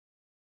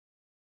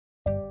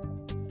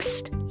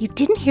Psst, you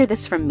didn't hear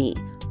this from me,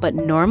 but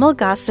Normal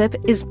Gossip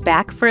is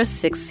back for a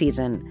 6th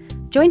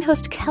season. Join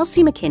host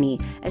Kelsey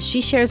McKinney as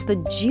she shares the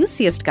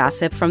juiciest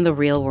gossip from the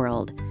real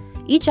world.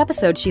 Each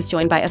episode, she's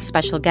joined by a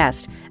special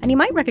guest, and you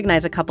might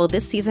recognize a couple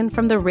this season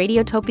from the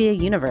Radiotopia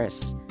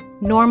universe.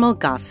 Normal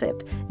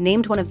Gossip,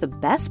 named one of the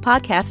best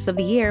podcasts of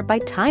the year by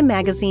Time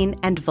Magazine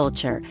and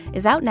Vulture,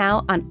 is out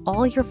now on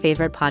all your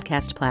favorite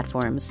podcast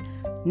platforms.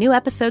 New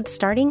episodes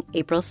starting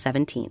April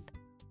 17th.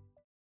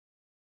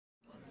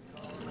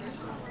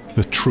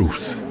 The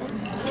truth.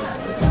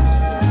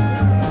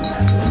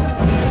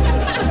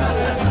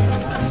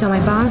 So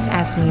my boss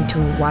asked me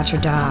to watch her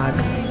dog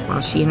while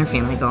she and her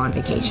family go on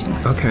vacation.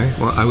 Okay,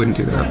 well, I wouldn't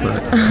do that,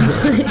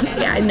 but...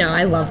 Yeah, no,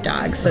 I love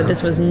dogs, so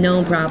this was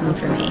no problem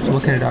for me. So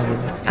what kind of dog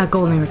was it? A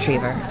golden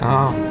retriever.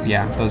 Oh,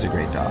 yeah, those are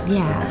great dogs.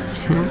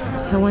 Yeah.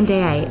 So one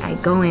day I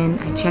go in,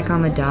 I check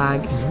on the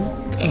dog,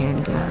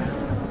 and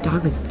the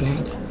dog was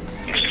dead.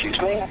 Excuse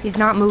me? He's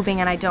not moving,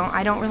 and I don't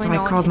really know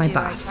So I called my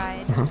what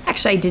to do. boss.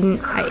 Actually, I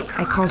didn't.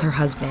 I called her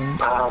husband.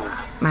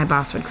 My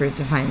boss would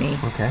crucify me.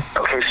 Okay.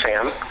 Okay,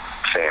 Sam,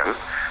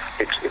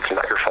 it's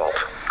not your fault.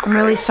 I'm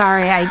really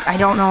sorry. I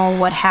don't know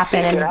what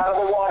happened, Get and out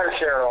of the water,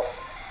 Cheryl.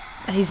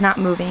 he's not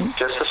moving.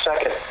 Just a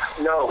second.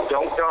 No,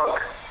 don't dunk.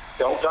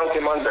 Don't dunk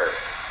him under.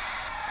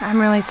 I'm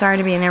really sorry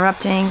to be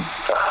interrupting.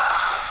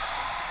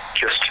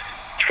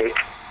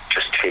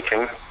 Just take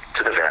him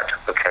to the vet,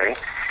 okay?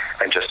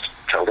 And just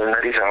tell them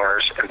that he's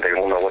ours, and they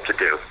will know what to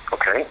do,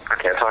 okay? I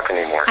can't talk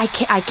anymore. I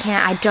can't.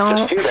 I don't.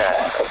 Just do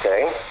that,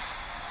 okay?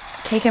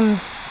 Take him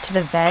to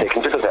the vet. Take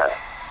him to the vet.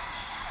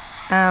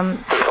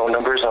 The phone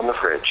number's on the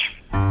fridge.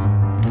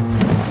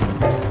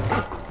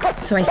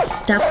 So I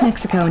stuffed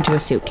Mexico into a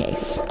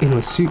suitcase. In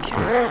a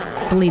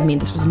suitcase? Believe me,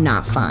 this was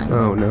not fun.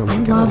 Oh, no, my I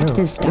God, loved no.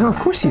 this dog. No, of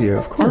course you do,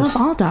 of course. I love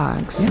all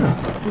dogs.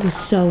 Yeah. It was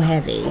so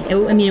heavy.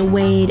 It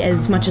weighed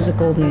as much as a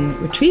golden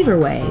retriever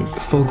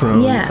weighs.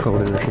 Full-grown Yeah.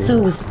 golden retriever. So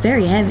it was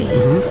very heavy.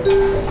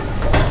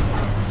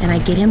 And I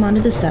get him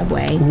onto the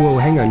subway. Whoa,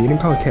 hang on, you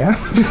didn't call a cab?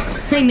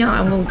 I know,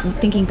 I'm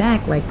thinking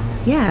back,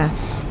 yeah.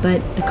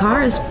 But the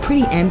car is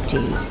pretty empty.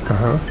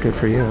 Uh-huh, good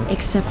for you.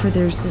 Except for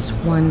there's this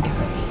one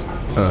guy.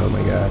 Oh,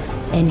 my God.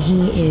 And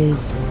he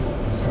is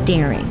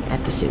staring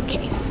at the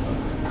suitcase.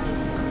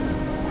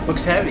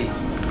 Looks heavy.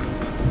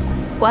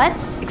 What?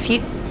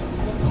 Excuse?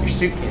 Your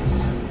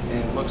suitcase.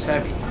 It looks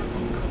heavy.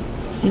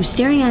 He was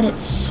staring at it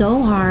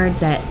so hard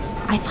that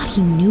I thought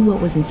he knew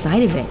what was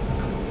inside of it.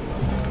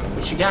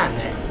 What you got in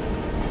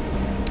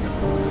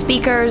there?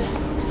 Speakers.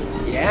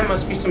 Yeah,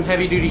 must be some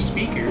heavy-duty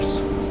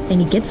speakers. Then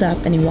he gets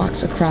up and he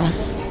walks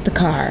across the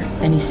car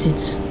and he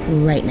sits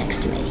right next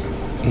to me.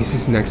 He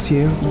sits next to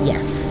you?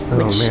 Yes.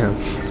 Oh, which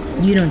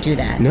man. You don't do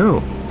that.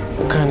 No.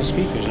 What kind of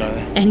speakers are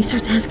they? And he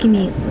starts asking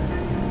me,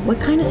 what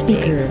kind of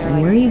speakers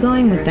and where are you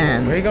going with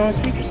them? Where are you going with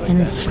speakers like And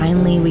then that?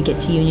 finally we get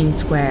to Union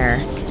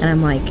Square and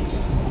I'm like,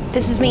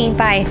 This is me.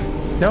 Bye.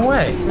 No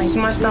way. This is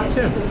my stop,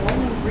 too.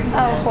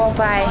 Oh, well,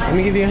 bye. Let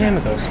me give you a hand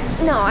with those.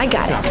 No, I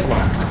got No, it. come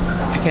on.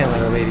 I can't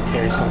let a lady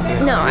carry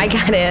something. No, I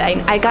got it.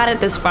 I got it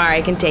this far.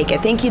 I can take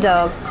it. Thank you,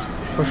 though.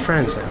 We're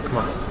friends now. Come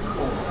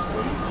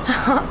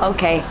on.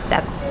 Okay,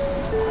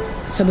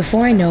 so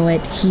before I know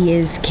it, he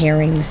is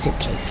carrying the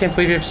suitcase. Can't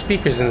believe you have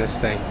speakers in this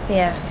thing.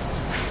 yeah.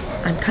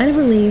 I'm kind of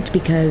relieved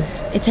because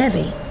it's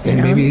heavy. You And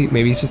know?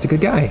 maybe he's just a good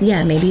guy.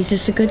 Yeah, maybe he's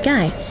just a good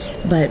guy.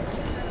 But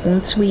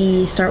once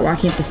we start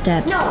walking up the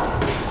steps,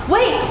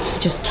 Wait! he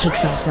just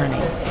takes off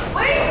running.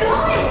 Where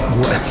are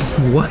you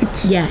going?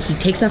 What? Yeah, he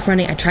takes off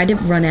running. I tried to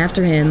run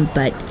after him,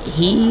 but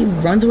he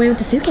runs away with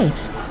the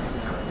suitcase.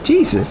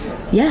 Jesus.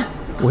 Yeah,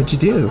 What'd you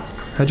do?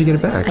 How'd you get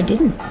it back? I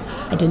didn't.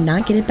 I did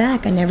not get it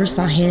back. I never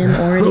saw him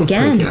or it Oh my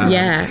again. God.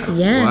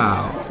 Yeah.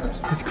 Wow.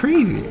 That's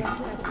crazy.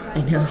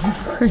 I know.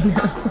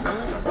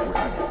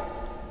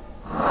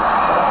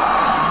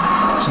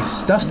 She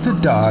stuffs the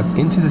dog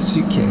into the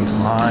suitcase.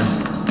 Come on.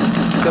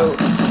 So,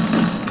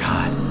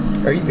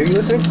 God. are you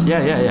listening?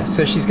 Yeah.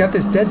 So she's got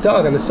this dead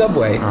dog on the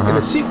subway in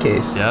a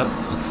suitcase. Yep.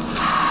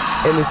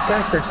 And this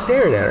guy starts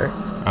staring at her.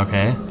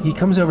 Okay. He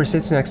comes over,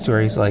 sits next to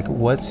her. He's like,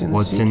 "What's in the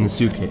suitcase?" What's in the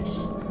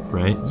suitcase?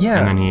 Right?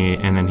 Yeah.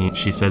 And then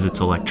she says it's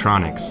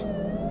electronics.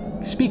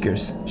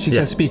 Speakers. She Yeah.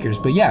 says speakers,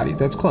 but yeah,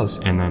 that's close.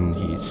 And then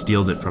he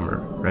steals it from her,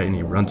 right? And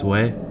he runs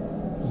away.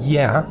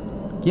 Yeah.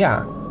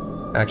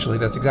 Actually,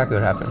 that's exactly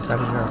what happened. How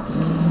did you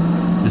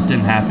know? This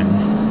didn't happen.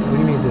 What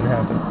do you mean it didn't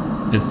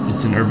happen?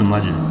 It's an urban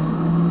legend.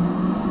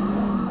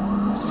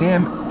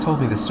 Sam told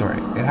me this story.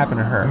 It happened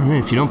to her. I mean,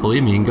 if you don't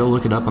believe me, you can go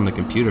look it up on the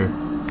computer.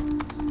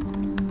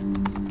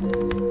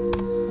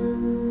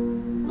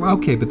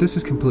 Okay, but this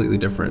is completely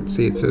different.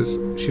 See, it says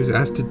she was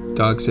asked to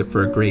dog sit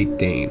for a Great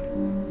Dane,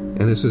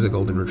 and this was a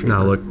golden retriever.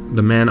 Now look,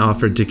 the man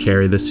offered to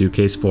carry the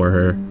suitcase for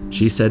her.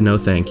 She said no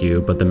thank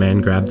you, but the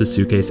man grabbed the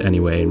suitcase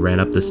anyway and ran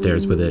up the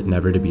stairs with it,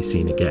 never to be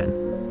seen again.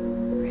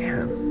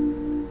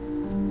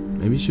 Man,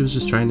 Maybe she was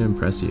just trying to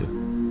impress you.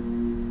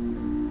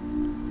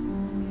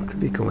 it could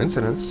be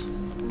coincidence.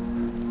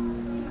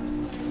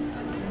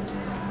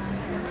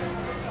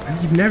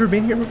 You've never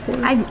been here before?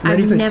 I've Not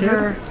as a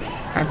never. kid?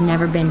 I've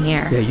never been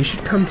here. Yeah, you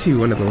should come to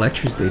one of the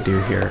lectures they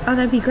do here. Oh,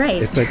 that'd be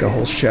great. It's like a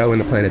whole show in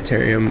the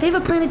planetarium. They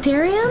have a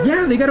planetarium?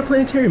 Yeah, they got a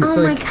planetarium. It's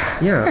oh like, my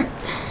God. Yeah.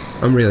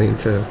 I'm really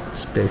into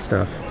space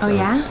stuff. So. Oh,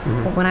 yeah?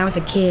 Mm-hmm. When I was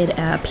a kid,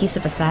 a piece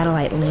of a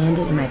satellite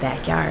landed in my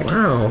backyard.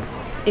 Wow.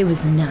 It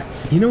was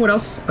nuts. You know what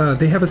else?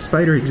 They have a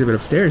spider exhibit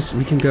upstairs.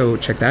 We can go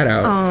check that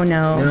out. Oh,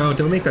 no. No,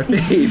 don't make that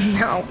face.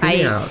 No,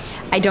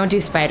 I don't do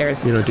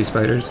spiders. You don't do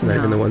spiders? Not No.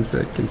 even the ones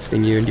that can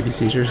sting you and give you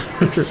seizures?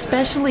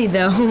 Especially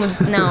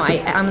those. No,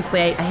 I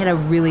honestly had a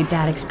really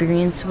bad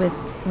experience with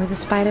a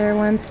spider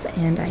once,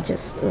 and I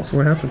just... Ugh.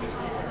 What happened?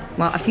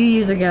 Well, a few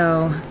years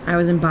ago, I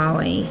was in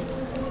Bali,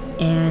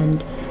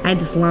 and I had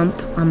this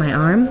lump on my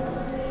arm,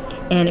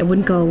 and it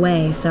wouldn't go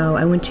away, so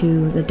I went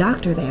to the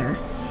doctor there,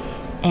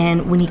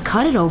 and when he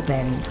cut it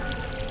open,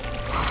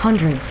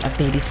 hundreds of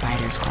baby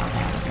spiders crawled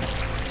out of it.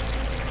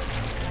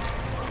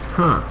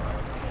 Huh.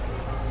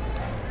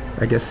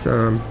 I guess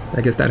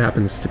that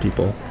happens to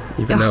people,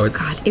 even though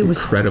it's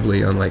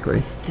incredibly unlikely.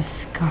 It's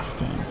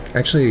disgusting.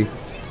 Actually,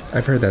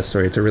 I've heard that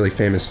story. It's a really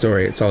famous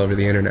story. It's all over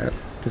the internet.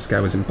 This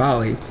guy was in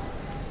Bali,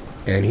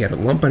 and he had a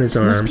lump on his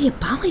arm. It must be a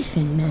Bali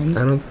thing, then.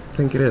 I don't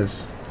think it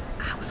is.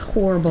 That was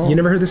horrible. You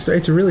never heard this story?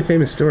 It's a really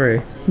famous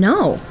story.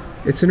 No.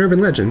 It's an urban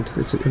legend.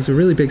 It was a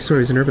really big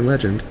story. It's an urban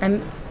legend.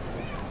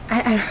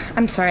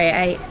 I'm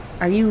sorry.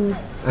 Are you...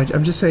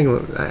 I'm just saying,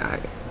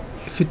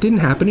 if it didn't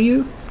happen to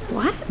you...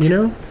 What? You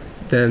know,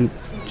 then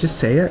just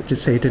say it.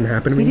 Just say it didn't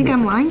happen to me. You think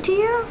I'm lying to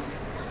you?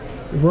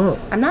 Well...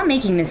 I'm not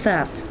making this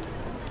up.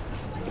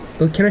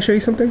 Well, can I show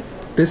you something?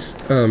 This,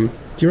 do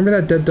you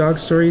remember that dead dog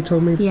story you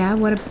told me? Yeah,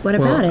 what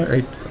about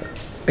it?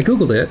 I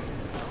Googled it.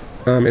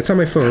 It's on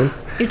my phone.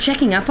 You're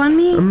checking up on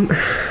me?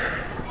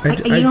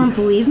 You don't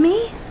believe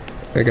me?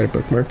 I got it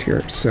bookmarked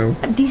here, so...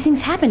 These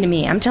things happen to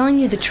me. I'm telling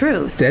you the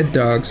truth. Dead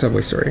dog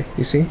subway story.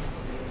 You see?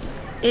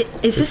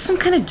 Is this some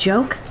kind of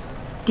joke?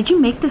 Did you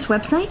make this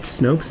website?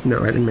 Snopes?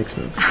 No, I didn't make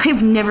Snopes.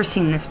 I've never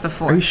seen this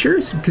before. Are you sure?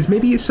 Because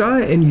maybe you saw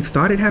it and you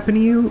thought it happened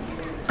to you?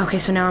 Okay,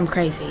 so now I'm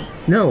crazy.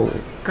 No.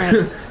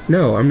 Great.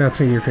 No, I'm not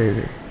saying you're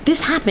crazy.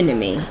 This happened to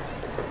me.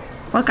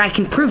 Look, I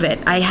can prove it.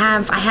 I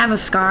have a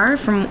scar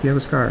from... You have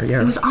a scar,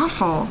 yeah. It was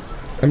awful.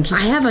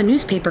 I have a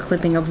newspaper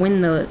clipping of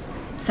when the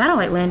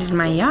satellite landed in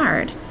my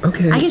yard.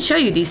 Okay. I can show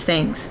you these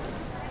things.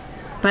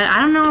 But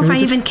I don't know if I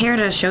even care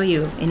to show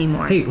you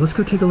anymore. Hey, let's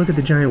go take a look at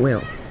the giant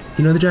whale.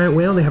 You know the giant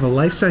whale? They have a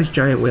life-size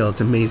giant whale.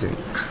 It's amazing.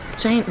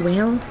 Giant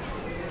whale?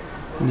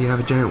 Do you have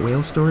a giant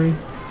whale story?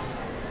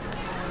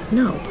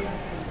 No.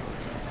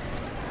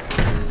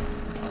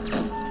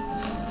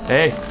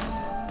 Hey,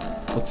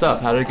 what's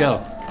up? How did it go?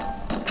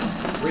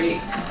 Great.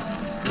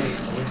 Great.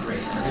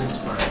 Everything's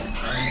fine.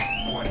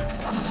 I'm wonderful.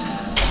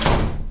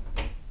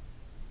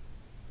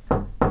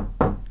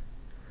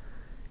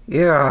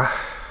 Yeah.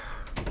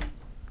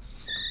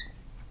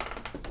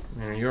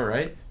 Are you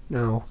alright?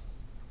 No.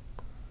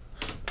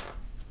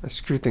 I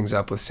screwed things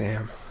up with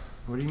Sam.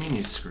 What do you mean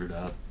you screwed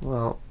up?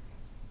 Well,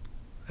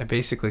 I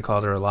basically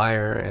called her a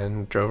liar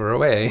and drove her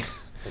away.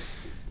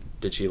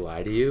 Did she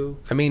lie to you?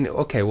 I mean,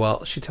 okay,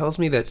 well, she tells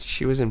me that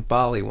she was in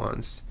Bali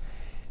once,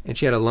 and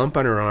she had a lump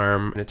on her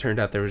arm, and it turned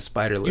out there was a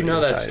spider living inside.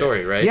 You know that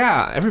story, right?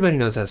 Yeah, everybody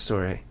knows that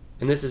story.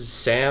 And this is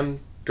Sam,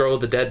 girl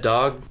with the dead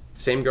dog?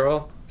 Same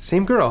girl?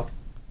 Same girl.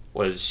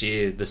 Was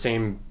she the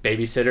same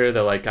babysitter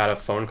that, got a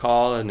phone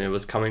call and it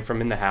was coming from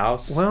in the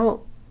house?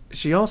 Well,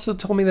 she also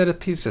told me that a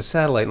piece of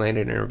satellite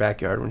landed in her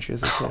backyard when she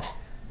was a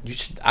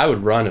kid. I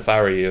would run if I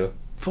were you.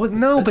 Well,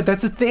 no, but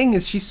that's the thing,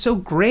 is she's so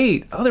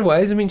great.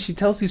 Otherwise, I mean, she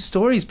tells these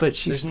stories, but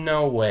There's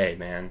no way,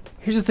 man.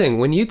 Here's the thing.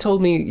 When you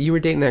told me you were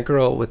dating that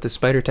girl with the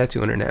spider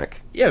tattoo on her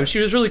neck... Yeah, but she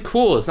was really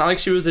cool. It's not like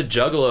she was a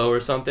juggalo or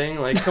something.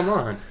 Come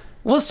on.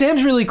 Well,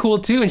 Sam's really cool,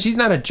 too, and she's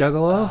not a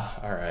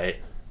juggalo. All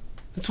right.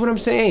 That's what I'm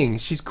saying.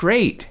 She's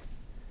great.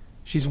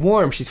 She's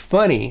warm. She's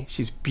funny.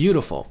 She's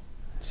beautiful.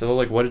 So,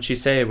 what did she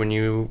say when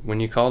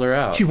you called her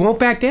out? She won't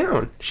back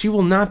down. She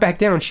will not back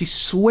down. She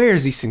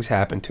swears these things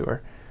happen to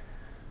her.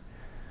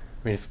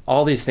 I mean, if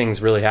all these things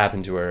really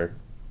happened to her,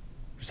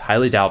 it's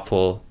highly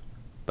doubtful.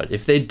 But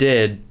if they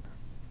did,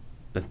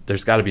 then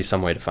there's got to be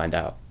some way to find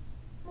out.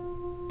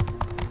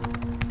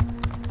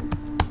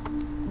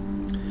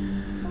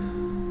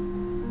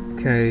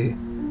 Okay.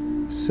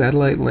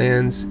 Satellite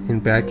lands in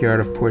backyard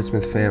of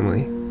Portsmouth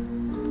family.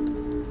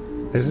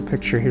 There's a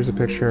picture. Here's a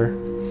picture.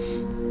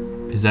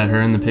 Is that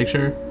her in the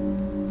picture?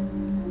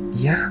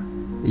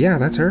 Yeah,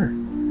 that's her.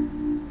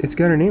 It's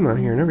got her name on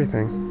here and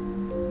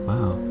everything.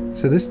 Wow.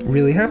 So this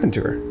really happened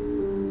to her.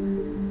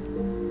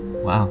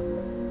 Wow.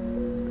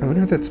 I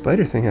wonder if that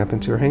spider thing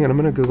happened to her. Hang on, I'm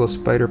gonna Google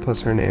spider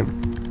plus her name.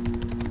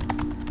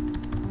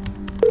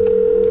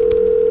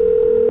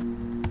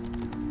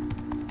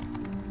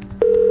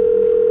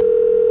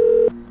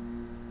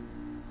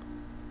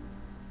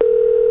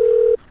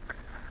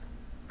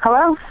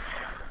 Hello?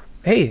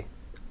 Hey,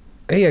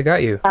 I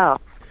got you. Oh.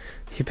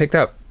 You picked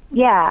up.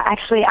 Yeah,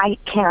 actually, I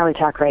can't really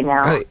talk right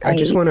now. I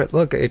just want to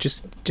look.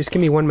 Just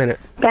give me 1 minute.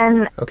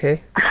 Ben.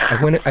 Okay.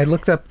 I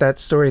looked up that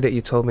story that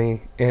you told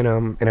me,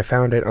 and I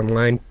found it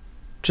online,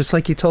 just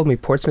like you told me.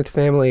 Portsmouth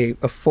family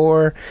of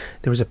 4.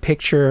 There was a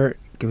picture.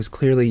 Like, it was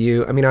clearly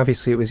you. I mean,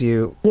 obviously it was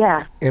you.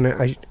 Yeah. And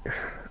I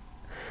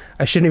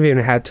shouldn't have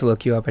even had to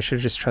look you up. I should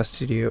have just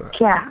trusted you.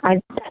 Yeah, I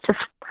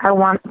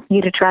want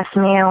you to trust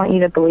me. I want you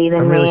to believe in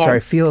me. I'm really sorry.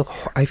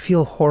 I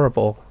feel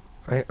horrible.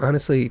 I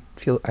honestly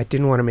feel I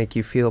didn't want to make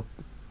you feel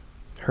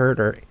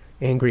hurt or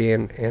angry.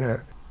 And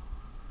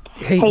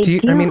hey, do you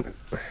want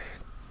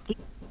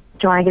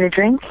to get a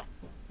drink?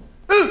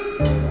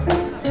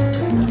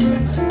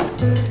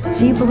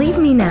 So you believe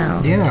me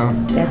now? Yeah.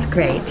 That's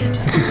great.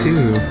 Me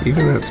too.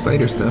 Even that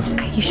spider stuff.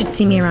 You should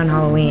see me around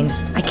Halloween.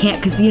 I can't,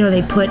 because,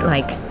 they put,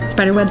 like,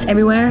 spider webs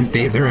everywhere.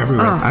 They're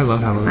everywhere. Oh, I love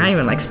Halloween. I don't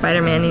even like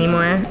Spider-Man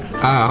anymore.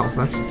 Oh,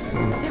 that's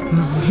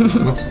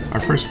our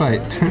first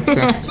fight.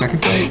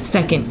 Second fight?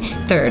 Second,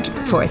 third,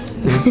 fourth.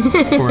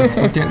 Fourth.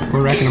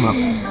 We're racking them up.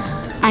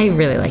 I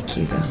really like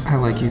you, though. I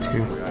like you,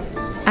 too.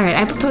 All right,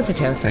 I propose a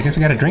toast. I guess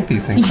we gotta drink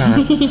these things,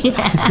 huh?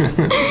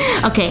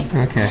 Yeah. Okay.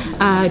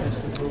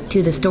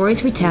 To the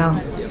stories we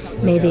tell,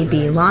 may they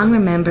be long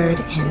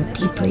remembered and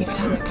deeply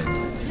felt.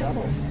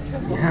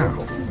 Yeah.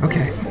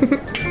 Okay.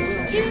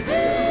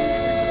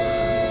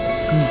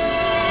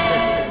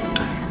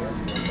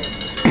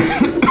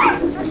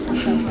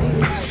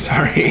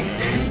 Sorry.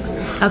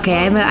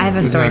 Okay, I have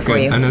a story for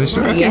you. Another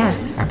story? Okay. Yeah.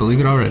 I believe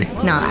it already.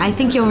 No, I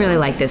think you'll really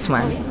like this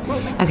one.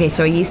 Okay,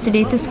 so I used to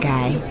date this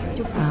guy.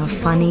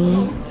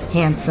 Funny,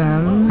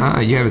 handsome.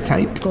 You have a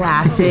type?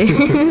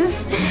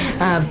 Glasses,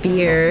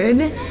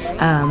 beard.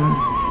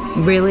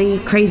 Really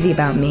crazy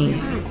about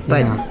me.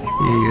 But yeah,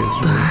 he is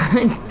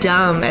really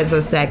dumb as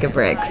a sack of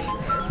bricks.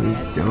 He's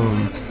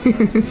dumb.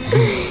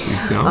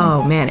 He's dumb?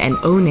 Oh, man, and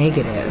O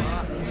negative.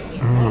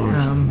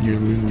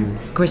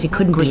 Of course, he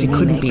couldn't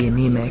be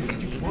anemic.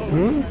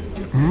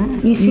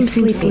 You seem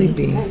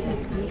sleepy.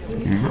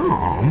 No,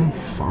 I'm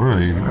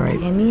fine. All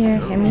right, hand me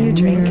your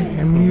drink.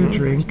 Hand me your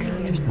drink.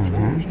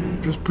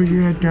 Just put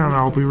your head down.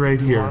 I'll be right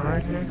here.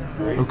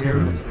 Okay.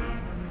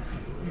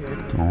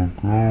 Don't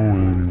go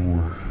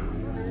anywhere.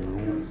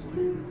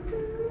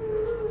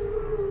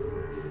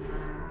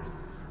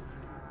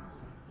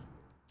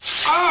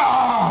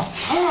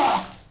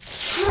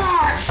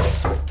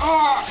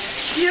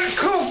 Yeah,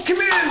 cool.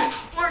 Come in.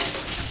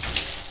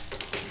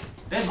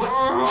 Ben,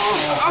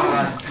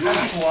 what? Is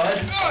that blood?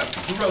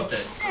 Who wrote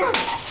this?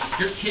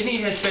 Your kidney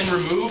has been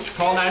removed.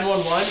 Call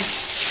 911.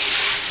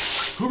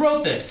 Who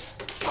wrote this?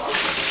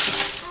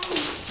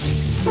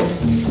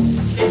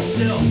 Stay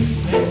still.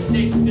 Ben,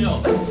 stay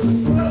still.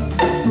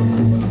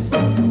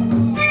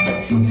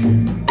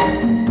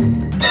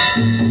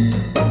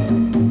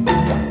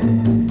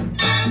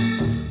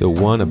 The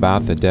one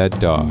about the dead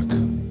dog.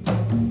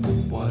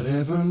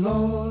 Whatever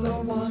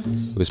Lola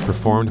wants. It was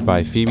performed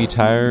by Phoebe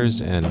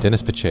Tyers and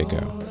Dennis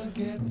Pacheco,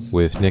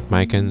 with Nick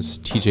Mykins,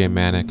 TJ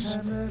Mannix,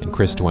 and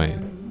Chris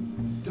Dwane.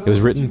 It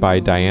was written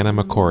by Diane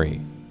McCorry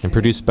and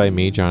produced by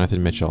me,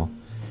 Jonathan Mitchell.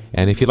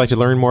 And if you'd like to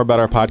learn more about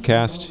our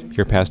podcast,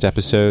 hear past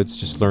episodes,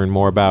 just learn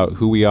more about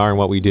who we are and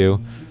what we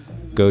do,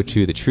 go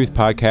to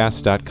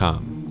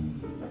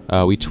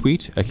thetruthpodcast.com. We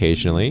tweet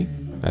occasionally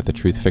at The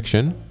Truth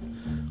Fiction.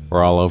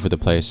 We're all over the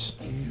place.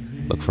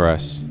 Look for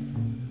us.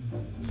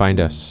 Find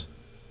us.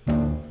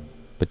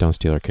 But don't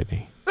steal our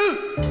kidney.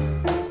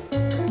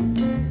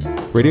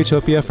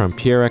 Radiotopia from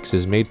PRX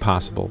is made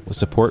possible with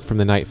support from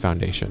the Knight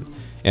Foundation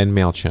and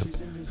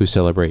MailChimp, who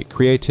celebrate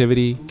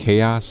creativity,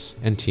 chaos,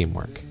 and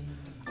teamwork.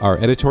 Our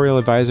editorial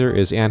advisor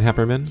is Ann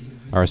Hepperman.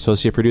 Our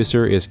associate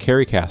producer is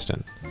Carrie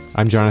Caston.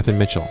 I'm Jonathan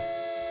Mitchell,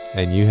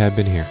 and you have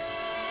been here.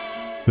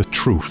 The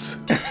truth.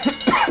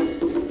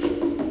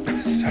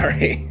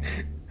 Sorry.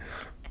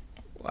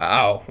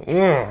 Wow.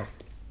 I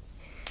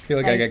feel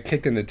like I got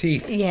kicked in the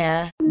teeth.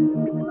 Yeah.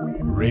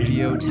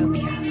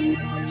 Radiotopia.